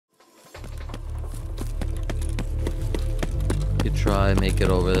try make it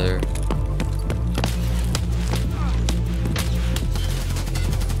over there.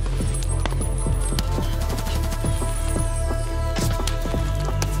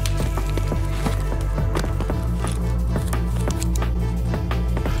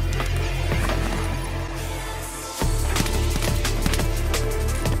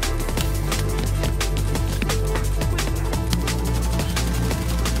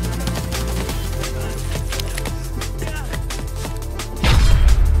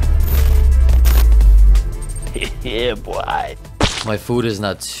 Yeah, boy. My food is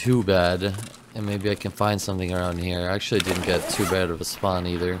not too bad, and maybe I can find something around here. I actually didn't get too bad of a spawn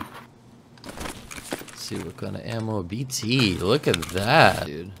either. Let's see what kind of ammo. BT, look at that,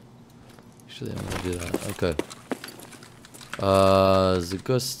 dude. Actually, I'm gonna do that. Okay.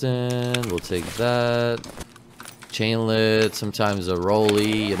 Zagustin, we'll take that. Chainlet, sometimes a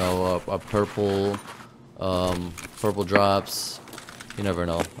rolly, you know, a purple, purple drops. You never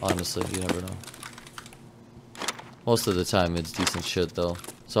know, honestly, you never know. Most of the time it's decent shit though.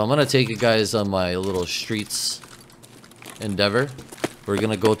 So I'm gonna take you guys on my little streets endeavor. We're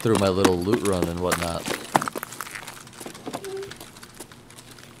gonna go through my little loot run and whatnot.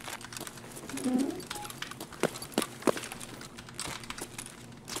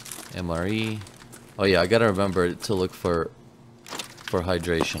 MRE. Oh yeah, I gotta remember to look for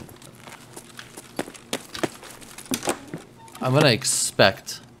hydration. I'm gonna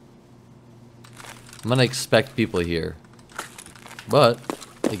expect people here, but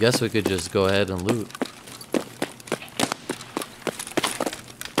I guess we could just go ahead and loot.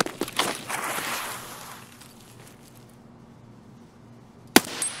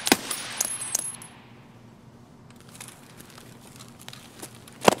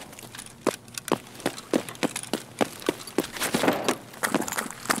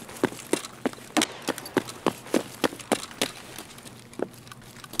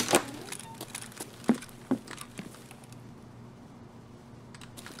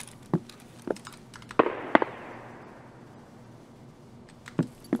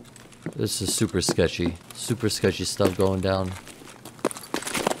 This is super sketchy stuff going down.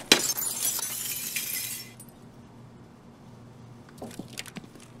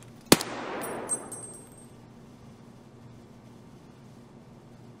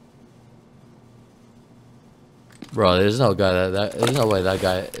 Bro, there's no guy there's no way that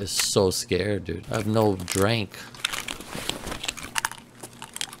guy is so scared, dude. I have no drink.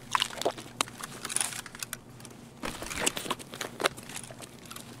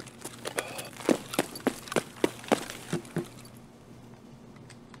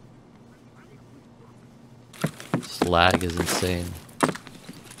 This lag is insane.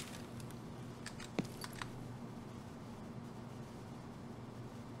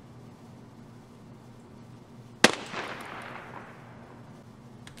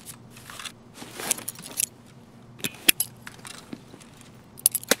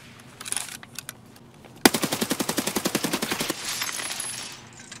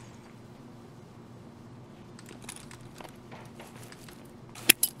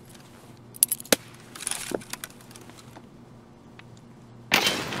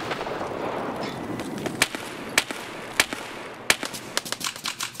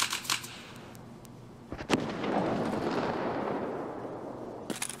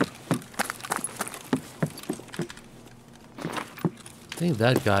 I think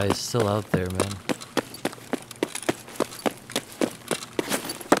that guy is still out there, man.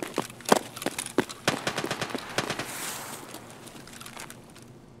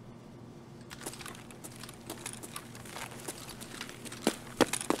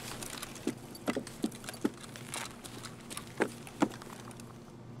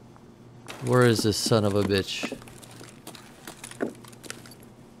 Where is this son of a bitch?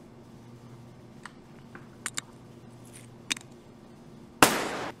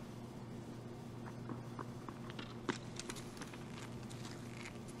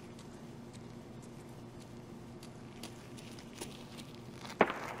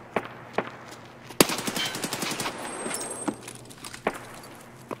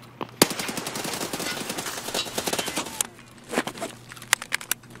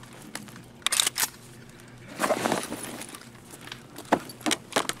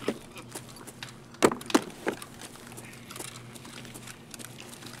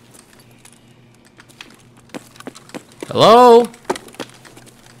 Hello?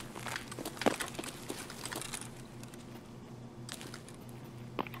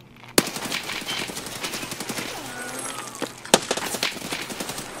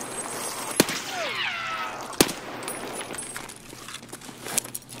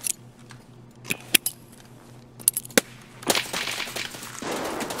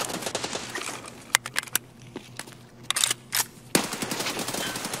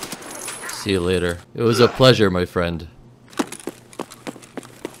 See you later. It was a pleasure, my friend.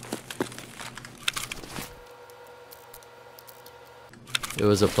 It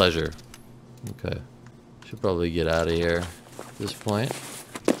was a pleasure. Okay. Should probably get out of here at this point.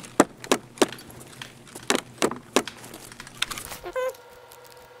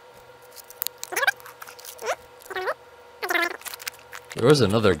 There was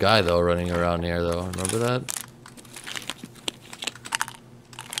another guy though running around here though. Remember that?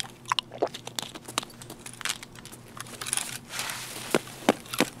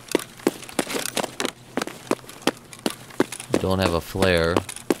 Don't have a flare.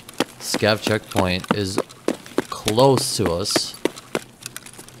 Scav checkpoint is close to us.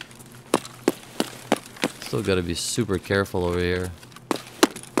 Still gotta be super careful over here.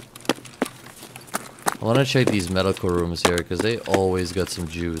 I want to check these medical rooms here because they always got some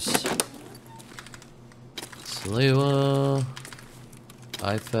juice. Salewa,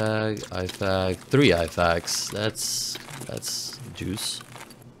 IFAG, 3 IFAGs. That's juice.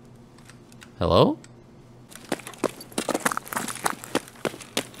 Hello?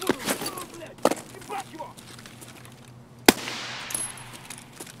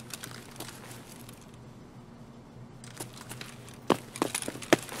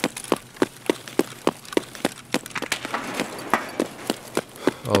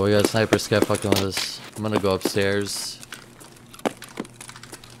 Oh, we got a sniper scav fucking with us. I'm gonna go upstairs.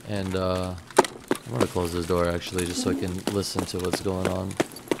 And, I'm gonna close this door actually, just so I can listen to what's going on.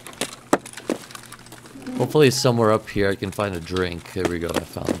 Hopefully somewhere up here I can find a drink. Here we go, I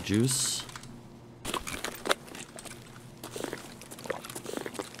found juice.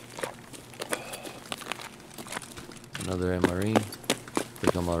 Another MRE. I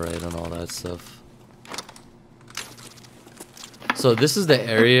think I'm alright on all that stuff. So this is the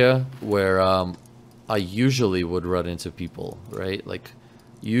area where I usually would run into people, right? Like,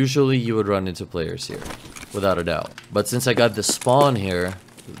 usually you would run into players here, without a doubt. But since I got the spawn here,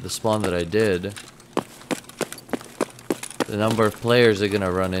 the spawn that I did, the number of players they're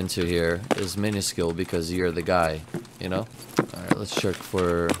gonna run into here is minuscule because you're the guy, you know? Alright, let's check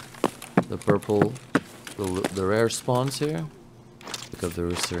for the purple, the rare spawns here. Pick up the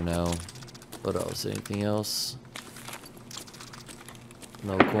rooster now. What else? Anything else?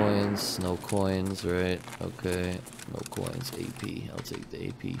 No coins, right? Okay, no coins. AP, I'll take the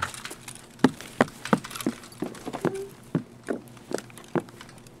AP.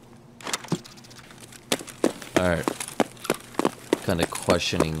 Alright. Kind of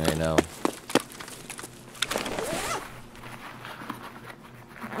questioning right now.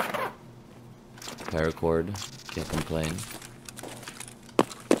 Paracord, can't complain.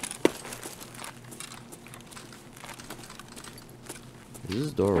 Is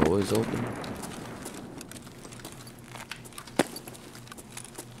this door always open?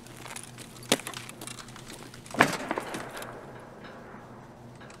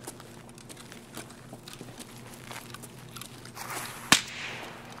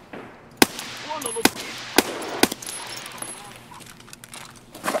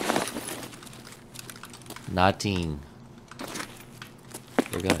 Nothing.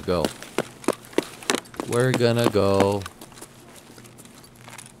 We're gonna go. We're gonna go.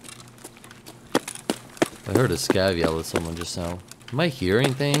 I heard a scav yell at someone just now. Am I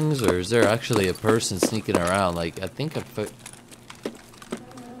hearing things, or is there actually a person sneaking around? Like, I think I put...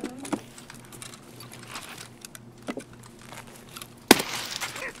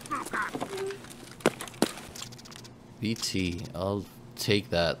 BT, I'll take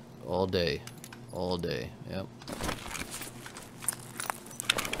that all day. All day, yep.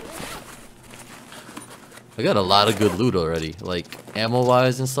 I got a lot of good loot already, like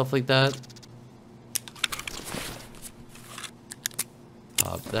ammo-wise and stuff like that.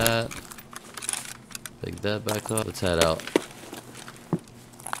 Pop that. Pick that back up. Let's head out.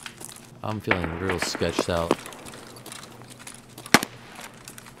 I'm feeling real sketched out.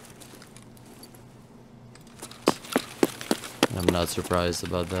 I'm not surprised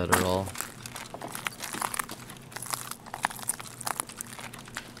about that at all.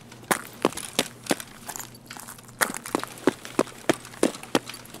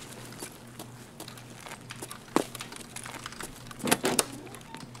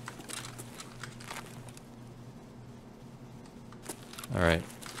 Alright.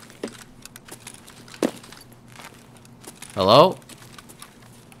 Hello?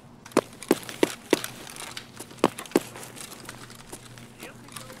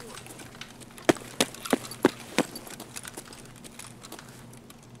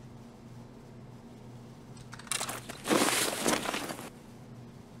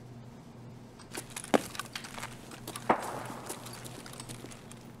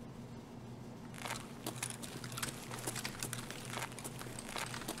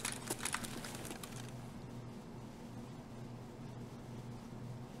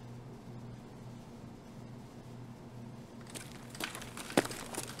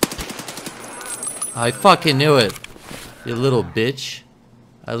 I fucking knew it. You little bitch.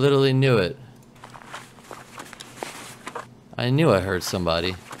 I literally knew it. I knew I heard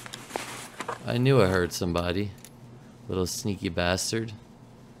somebody. I knew I heard somebody. Little sneaky bastard.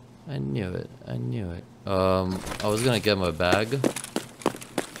 I knew it. I knew it. I was gonna get my bag.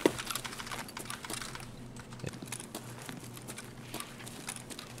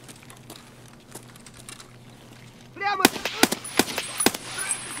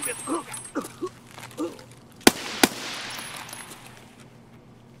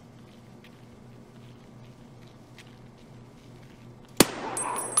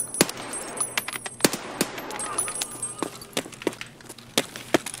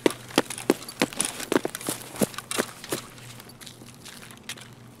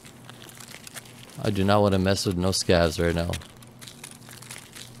 I do not want to mess with no scavs right now.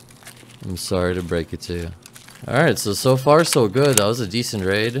 I'm sorry to break it to you. Alright, so far so good. That was a decent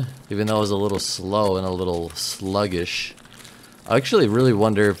raid, even though it was a little slow and a little sluggish. I actually really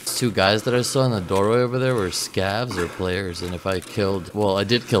wonder if 2 guys that I saw in the doorway over there were scavs or players, and if I killed... Well, I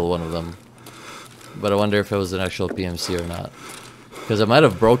did kill one of them, but I wonder if it was an actual PMC or not. Because I might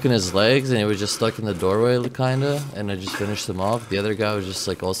have broken his legs and he was just stuck in the doorway, kinda, and I just finished him off. The other guy was just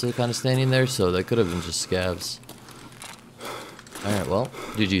like also kind of standing there, so that could have been just scavs. Alright, well,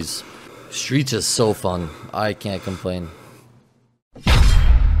 GG's. Streets is so fun. I can't complain.